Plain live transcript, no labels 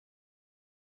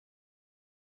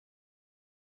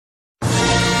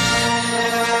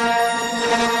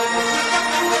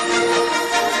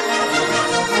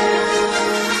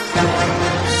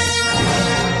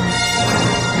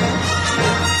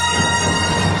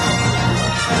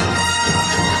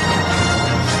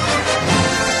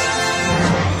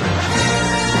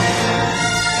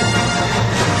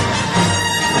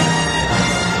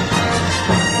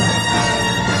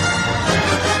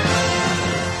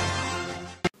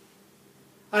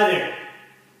Hi there.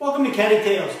 Welcome to Caddy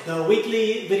Tales, the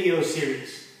weekly video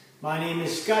series. My name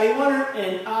is Werner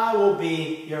and I will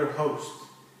be your host.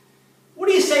 What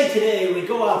do you say today we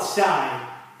go outside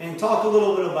and talk a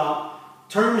little bit about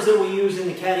terms that we use in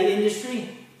the caddy industry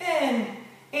and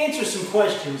answer some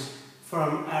questions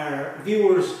from our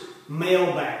viewers'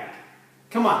 mailbag.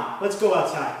 Come on, let's go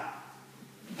outside.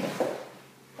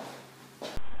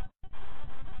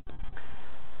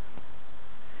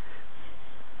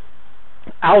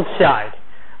 Outside,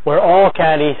 where all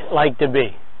caddies like to be.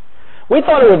 We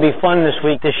thought it would be fun this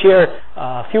week to share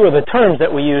a few of the terms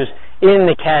that we use in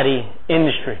the caddy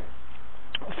industry.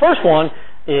 First one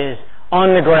is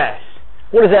on the grass.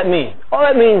 What does that mean? All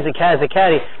that means is as a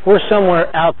caddy, we're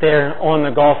somewhere out there on the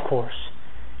golf course.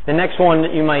 The next one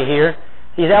that you might hear,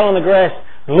 he's out on the grass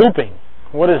looping.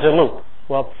 What is a loop?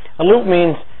 Well, a loop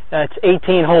means that's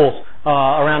 18 holes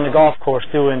around the golf course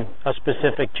doing a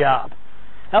specific job.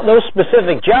 Now, those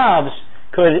specific jobs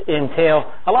could entail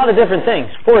a lot of different things.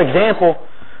 For example,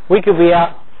 we could be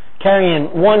out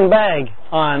carrying one bag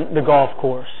on the golf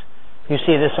course. You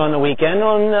see this on the weekend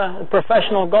on the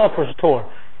professional golfers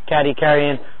tour. Caddy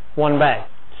carrying one bag,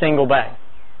 single bag.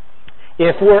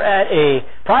 If we're at a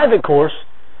private course,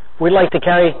 we'd like to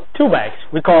carry two bags.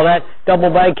 We call that double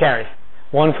bag carry,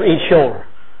 one for each shoulder.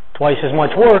 Twice as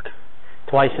much work,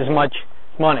 twice as much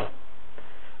money.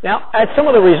 Now, at some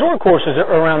of the resort courses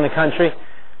around the country,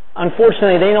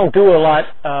 unfortunately, they don't do a lot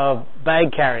of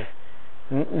bag carry.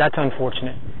 That's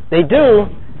unfortunate. They do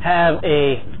have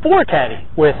a four caddy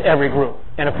with every group.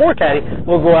 And a four caddy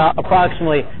will go out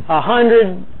approximately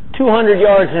 100, 200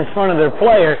 yards in front of their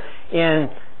player, and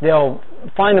they'll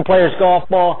find the player's golf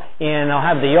ball, and they'll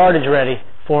have the yardage ready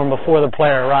for him before the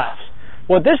player arrives.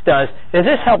 What this does is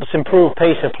this helps improve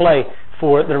pace of play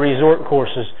for the resort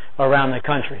courses around the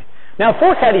country. Now, a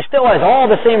four caddy still has all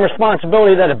the same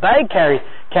responsibility that a bag caddy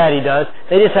does.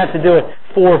 They just have to do it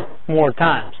 4 more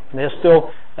times. They'll still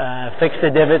fix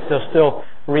the divots. They'll still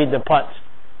read the putts.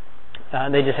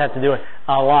 They just have to do it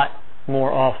a lot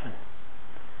more often.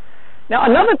 Now,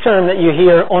 another term that you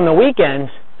hear on the weekends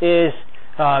is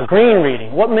green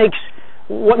reading. What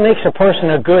makes a person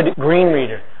a good green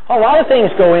reader? A lot of things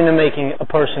go into making a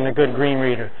person a good green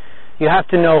reader. You have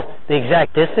to know the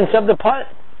exact distance of the putt.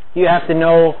 You have to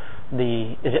know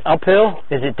is it uphill?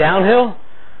 Is it downhill?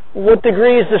 What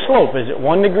degree is the slope? Is it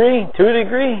 1 degree, 2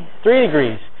 degree, 3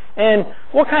 degrees? And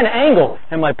what kind of angle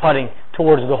am I putting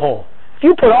towards the hole? If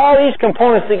you put all these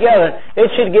components together,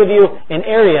 it should give you an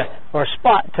area or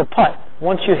spot to putt.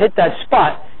 Once you hit that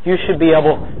spot, you should be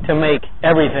able to make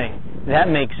everything. That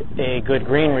makes a good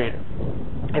green reader.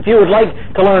 If you would like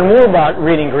to learn more about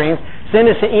reading greens, send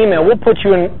us an email. We'll put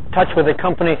you in touch with a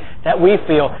company that we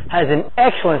feel has an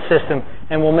excellent system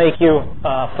and will make you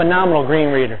a phenomenal green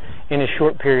reader in a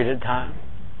short period of time.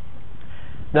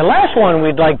 The last one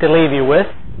we'd like to leave you with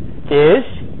is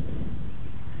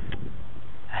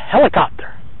a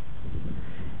helicopter.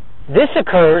 This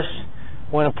occurs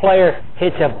when a player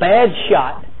hits a bad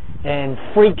shot and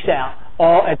freaks out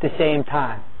all at the same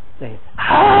time. They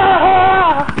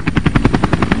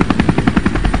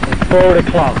throw the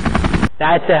club.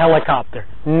 That's a helicopter.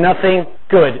 Nothing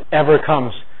good ever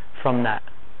comes from that.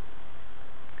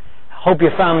 Hope you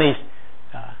found these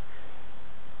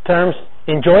terms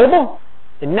enjoyable.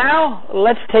 And now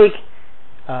let's take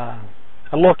a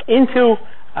look into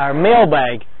our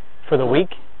mailbag for the week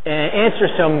and answer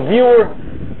some viewer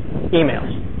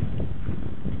emails.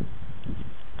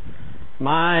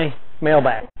 My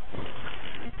mailbag.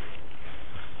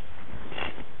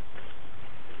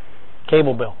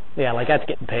 Cable bill. Yeah, like that's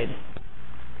getting paid.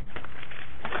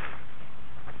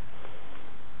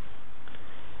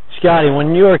 Scotty,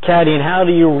 when you're caddying, how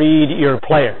do you read your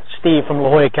player? Steve from La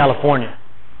Jolla, California.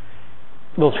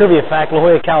 Little trivia fact, La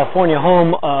Jolla, California,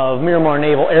 home of Miramar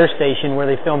Naval Air Station, where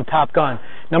they filmed Top Gun,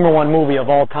 #1 movie of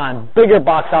all time. Bigger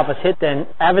box office hit than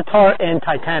Avatar and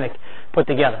Titanic put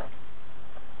together.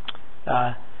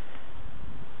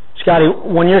 Scotty,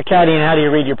 when you're caddying, how do you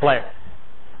read your player?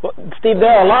 Well, Steve, there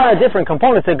are a lot of different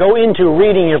components that go into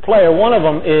reading your player. One of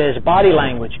them is body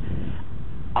language.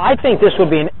 I think this would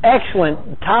be an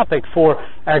excellent topic for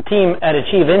our team at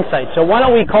Achieve Insight. So why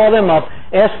don't we call them up,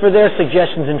 ask for their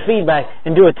suggestions and feedback,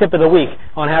 and do a tip of the week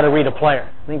on how to read a player.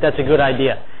 I think that's a good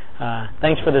idea.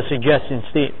 Thanks for the suggestion,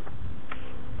 Steve.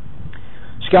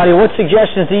 Scotty, what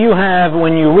suggestions do you have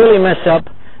when you really mess up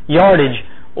yardage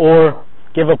or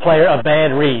give a player a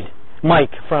bad read?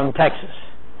 Mike from Texas.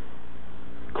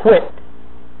 Quit.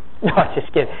 No,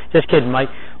 just kidding, Mike.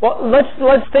 Well,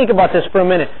 let's think about this for a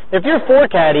minute. If you're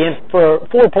caddying for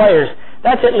 4 players,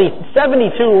 that's at least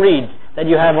 72 reads that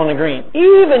you have on the green.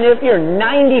 Even if you're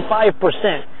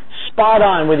 95% spot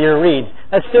on with your reads,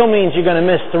 that still means you're going to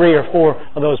miss 3 or 4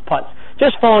 of those putts.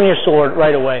 Just fall on your sword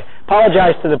right away.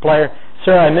 Apologize to the player.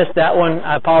 Sir, I missed that one.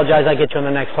 I apologize. I'll get you on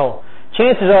the next hole.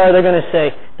 Chances are they're going to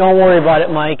say, don't worry about it,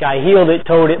 Mike. I heeled it,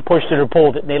 towed it, pushed it, or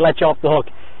pulled it. They let you off the hook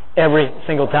every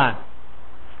single time.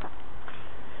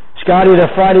 Scotty, the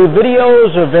Friday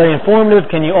videos are very informative.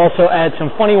 Can you also add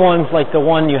some funny ones like the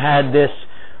one you had this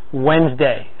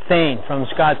Wednesday? Thane from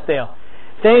Scottsdale.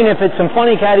 Thane, if it's some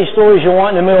funny caddy stories you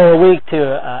want in the middle of the week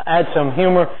to add some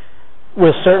humor,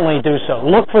 we'll certainly do so.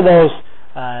 Look for those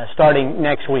starting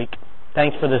next week.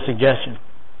 Thanks for the suggestion.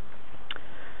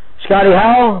 Scotty,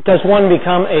 how does one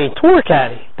become a tour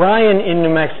caddy? Brian in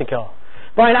New Mexico.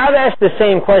 Brian, I've asked the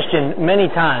same question many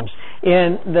times,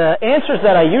 and the answers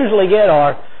that I usually get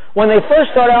are, when they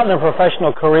first start out in their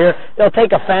professional career, they'll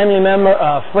take a family member,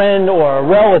 a friend, or a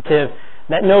relative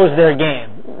that knows their game.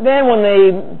 Then when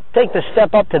they take the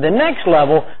step up to the next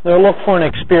level, they'll look for an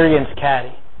experienced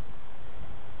caddy.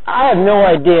 I have no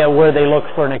idea where they look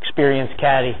for an experienced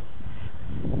caddy,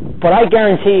 but I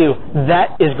guarantee you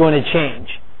that is going to change.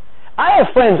 I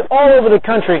have friends all over the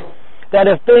country that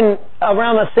have been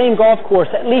around the same golf course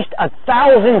at least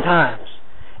 1,000 times.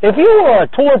 If you were a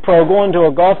tour pro going to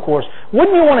a golf course,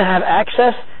 wouldn't you want to have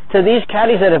access to these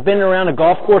caddies that have been around a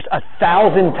golf course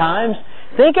 1,000 times?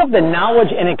 Think of the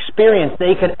knowledge and experience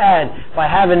they could add by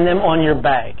having them on your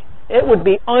bag. It would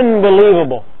be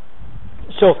unbelievable.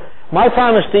 So my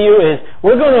promise to you is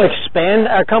we're going to expand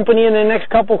our company in the next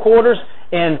couple quarters,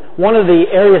 and one of the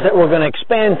areas that we're going to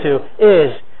expand to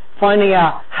is finding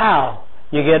out how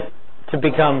you get to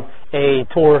become a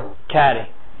tour caddy.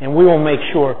 And we will make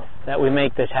sure that we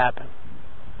make this happen.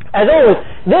 As always,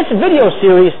 this video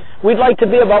series, we'd like to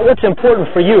be about what's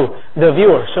important for you, the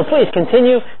viewer. So please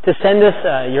continue to send us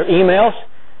your emails.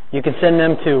 You can send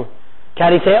them to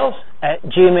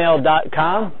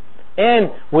caddytales@gmail.com.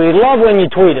 And we love when you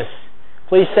tweet us.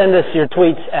 Please send us your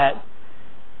tweets at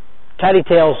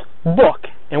CaddyTalesBook,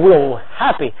 and we'll be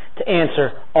happy to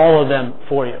answer all of them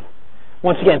for you.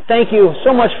 Once again, thank you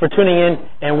so much for tuning in,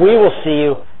 and we will see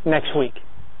you next week.